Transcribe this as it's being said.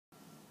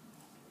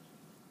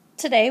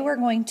Today we're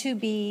going to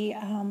be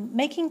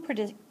making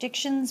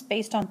predictions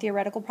based on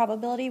theoretical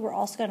probability. We're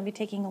also going to be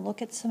taking a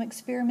look at some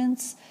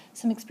experiments,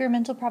 some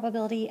experimental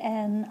probability,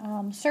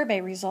 and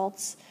survey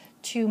results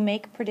to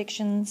make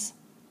predictions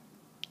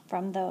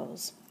from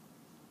those.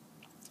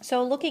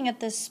 So looking at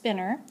this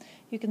spinner,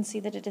 you can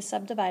see that it is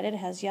subdivided. It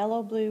has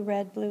yellow, blue,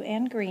 red, blue,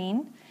 and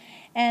green.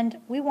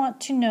 And we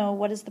want to know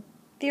what is the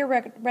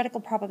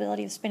theoretical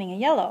probability of spinning a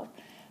yellow.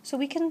 So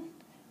we can,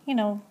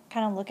 kind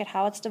of look at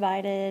how it's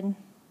divided.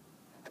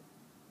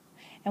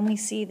 And we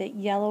see that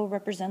yellow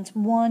represents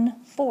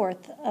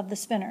 1/4 of the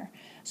spinner.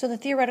 So the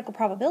theoretical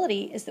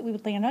probability is that we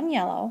would land on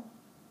yellow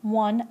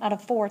 1 out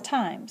of 4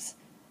 times.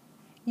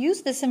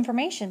 Use this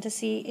information to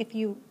see if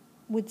you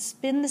would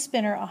spin the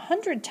spinner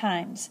 100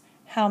 times,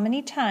 how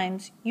many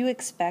times you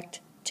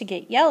expect to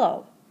get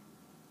yellow.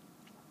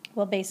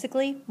 Well,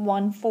 basically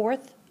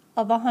 1/4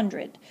 of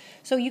 100.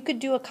 So you could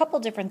do a couple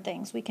different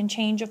things. We can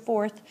change a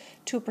fourth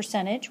to a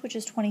percentage, which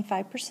is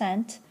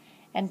 25%.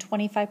 And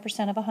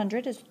 25% of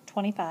 100 is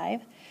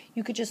 25.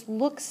 You could just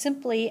look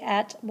simply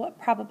at what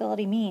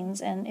probability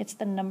means, and it's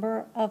the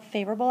number of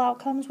favorable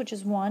outcomes, which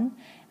is 1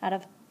 out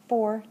of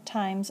 4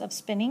 times of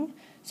spinning.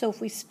 So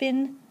if we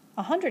spin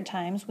 100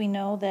 times, we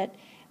know that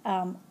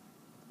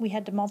we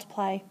had to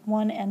multiply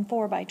 1 and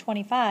 4 by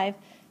 25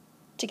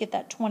 to get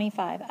that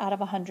 25 out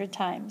of 100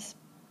 times.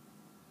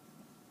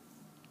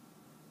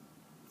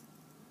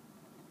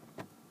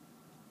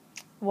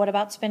 What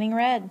about spinning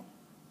red?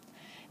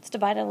 It's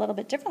divided a little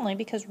bit differently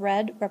because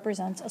red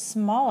represents a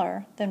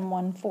smaller than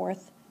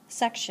 1/4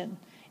 section.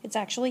 It's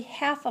actually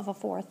half of a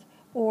fourth,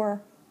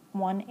 or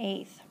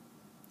 1/8.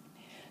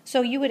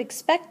 So you would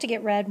expect to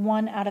get red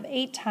 1 out of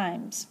 8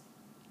 times.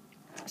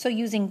 So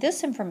using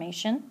this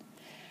information,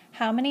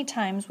 how many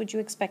times would you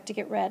expect to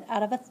get red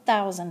out of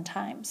 1,000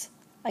 times?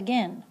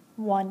 Again,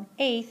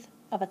 1/8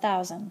 of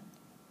 1,000.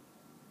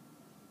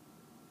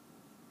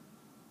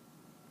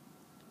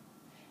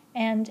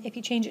 And if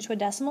you change it to a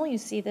decimal, you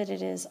see that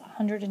it is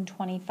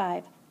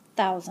 125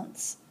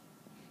 thousandths.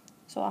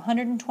 So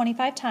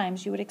 125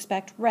 times you would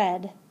expect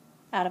red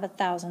out of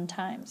 1,000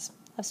 times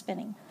of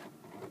spinning.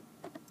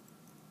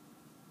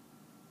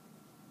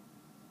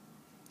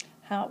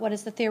 What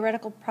is the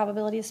theoretical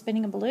probability of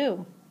spinning a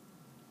blue?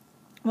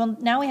 Well,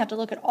 now we have to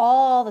look at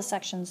all the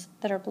sections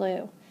that are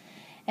blue.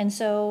 And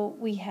so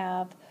we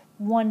have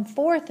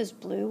 1/4 is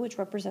blue, which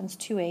represents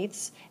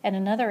 2/8, and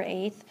another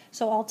 1/8.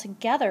 So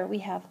altogether we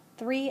have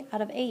 3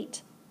 out of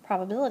 8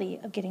 probability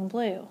of getting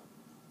blue.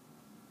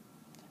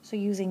 So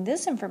using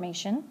this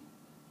information,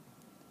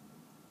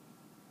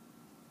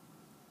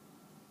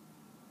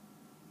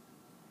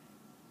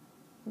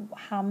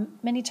 how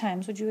many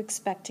times would you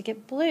expect to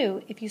get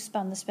blue if you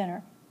spun the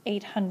spinner?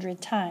 800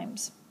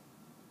 times.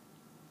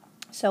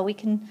 So we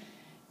can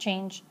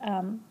change,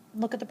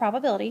 look at the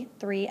probability.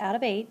 3 out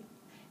of 8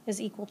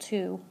 is equal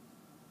to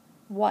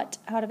what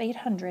out of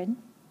 800?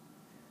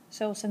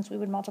 So since we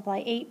would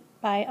multiply 8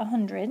 by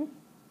 100,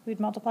 we would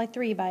multiply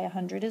 3 by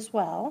 100 as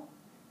well.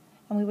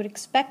 And we would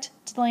expect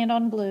to land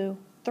on blue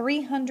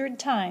 300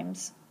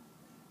 times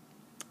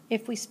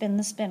if we spin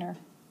the spinner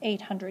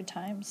 800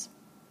 times.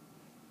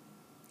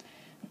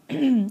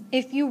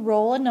 If you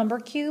roll a number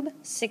cube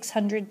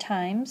 600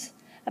 times,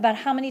 about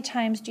how many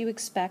times do you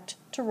expect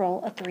to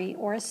roll a 3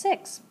 or a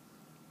 6?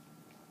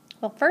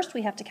 Well, first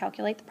we have to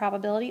calculate the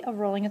probability of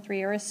rolling a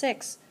 3 or a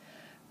 6.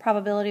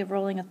 Probability of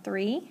rolling a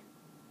 3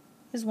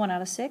 is 1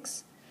 out of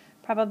 6.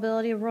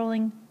 Probability of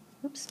rolling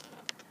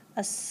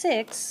a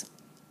 6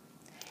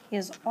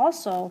 is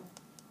also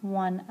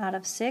 1 out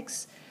of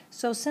 6.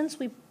 So since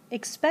we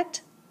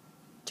expect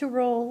to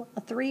roll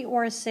a 3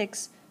 or a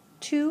 6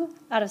 2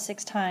 out of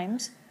 6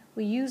 times,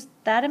 we use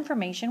that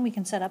information. We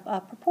can set up a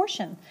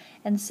proportion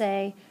and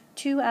say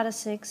 2 out of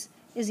 6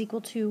 is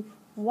equal to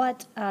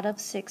what out of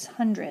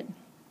 600?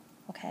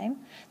 Okay.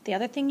 The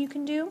other thing you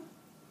can do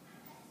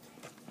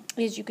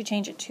is you could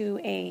change it to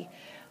a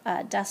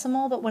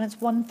decimal, but when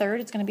it's 1/3,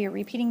 it's going to be a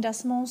repeating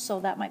decimal, so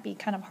that might be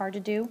kind of hard to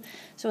do.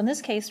 So in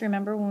this case,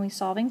 remember, when we're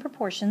solving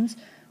proportions,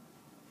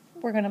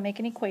 we're going to make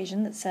an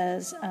equation that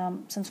says,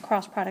 since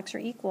cross products are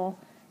equal,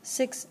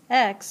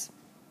 6x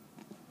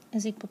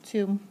is equal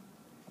to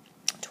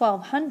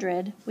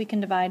 1,200. We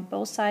can divide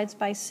both sides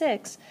by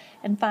 6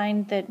 and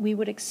find that we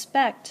would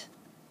expect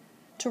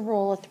to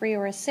roll a 3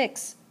 or a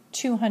 6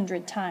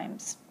 200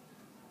 times.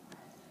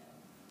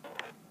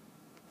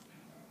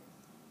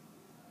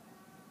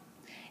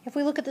 If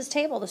we look at this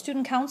table, the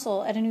student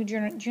council at a new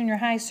junior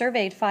high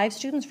surveyed 5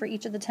 students for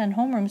each of the 10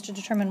 homerooms to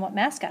determine what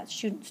mascot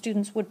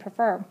students would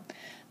prefer.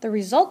 The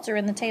results are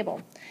in the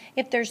table.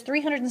 If there's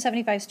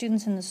 375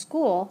 students in the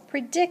school,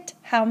 predict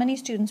how many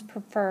students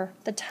prefer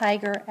the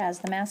tiger as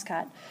the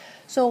mascot.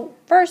 So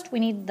first we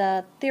need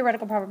the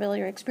theoretical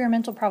probability or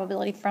experimental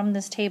probability from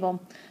this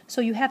table.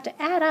 So you have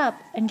to add up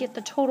and get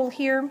the total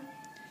here,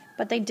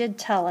 but they did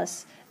tell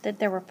us that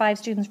there were 5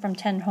 students from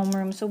 10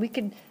 homerooms, so we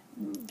could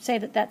say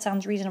that that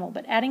sounds reasonable,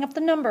 but adding up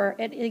the number,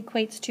 it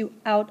equates to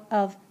out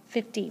of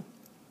 50.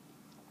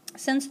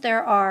 Since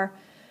there are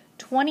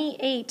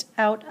 28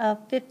 out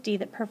of 50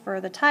 that prefer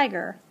the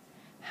tiger,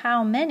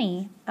 how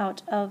many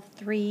out of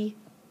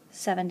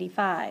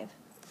 375?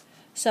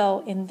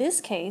 So in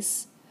this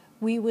case,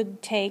 we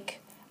would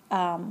take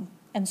and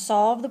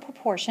solve the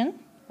proportion,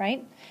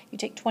 right? You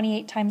take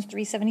 28 times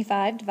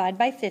 375, divide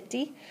by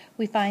 50.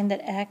 We find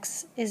that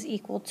x is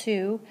equal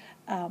to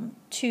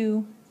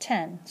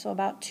 210. So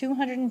about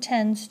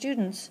 210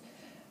 students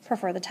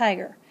prefer the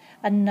Tiger.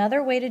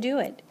 Another way to do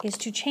it is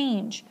to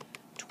change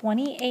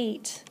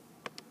 28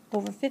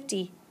 over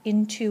 50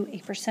 into a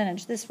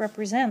percentage. This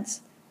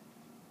represents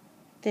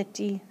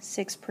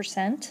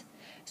 56%.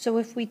 So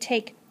if we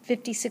take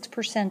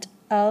 56%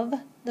 of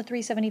the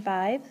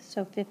 375,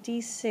 so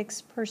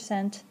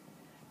 56%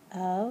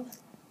 of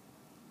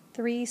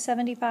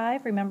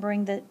 375,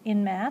 remembering that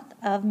in math,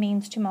 of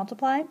means to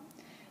multiply,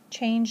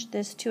 change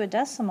this to a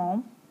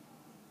decimal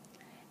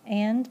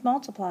and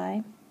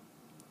multiply,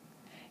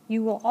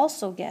 you will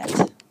also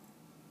get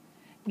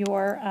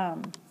your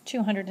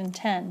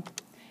 210,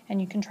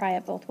 and you can try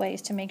it both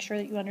ways to make sure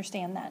that you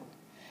understand that.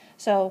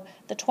 So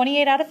the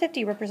 28 out of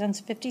 50 represents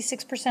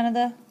 56% of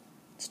the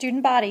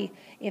student body.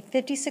 If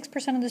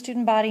 56% of the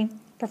student body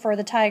prefer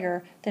the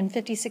Tiger, then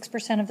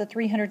 56% of the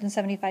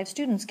 375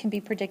 students can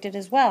be predicted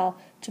as well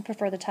to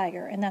prefer the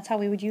Tiger, and that's how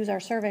we would use our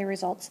survey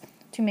results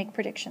to make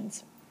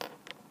predictions.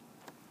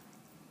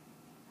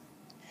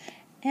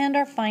 And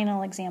our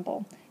final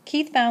example.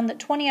 Keith found that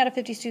 20 out of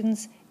 50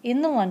 students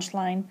in the lunch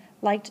line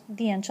liked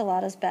the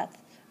enchiladas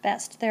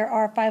best. There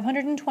are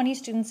 520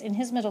 students in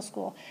his middle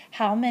school.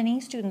 How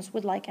many students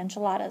would like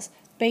enchiladas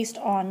based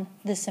on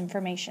this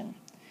information?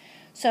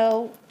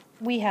 So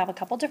we have a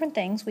couple different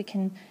things. We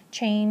can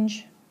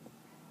change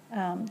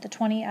the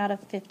 20 out of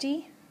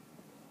 50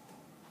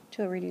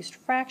 to a reduced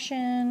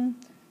fraction,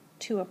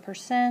 to a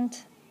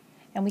percent,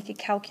 and we could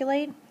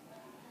calculate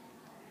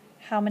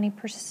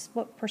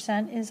what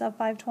percent is of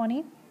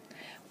 520.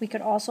 We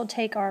could also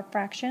take our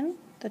fraction,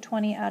 the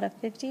 20 out of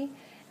 50,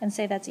 and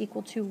say that's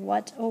equal to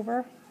what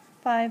over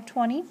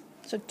 520.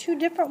 So two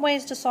different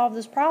ways to solve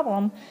this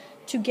problem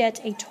to get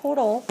a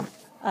total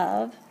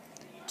of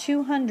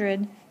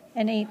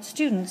 208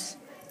 students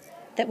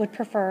that would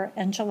prefer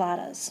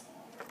enchiladas.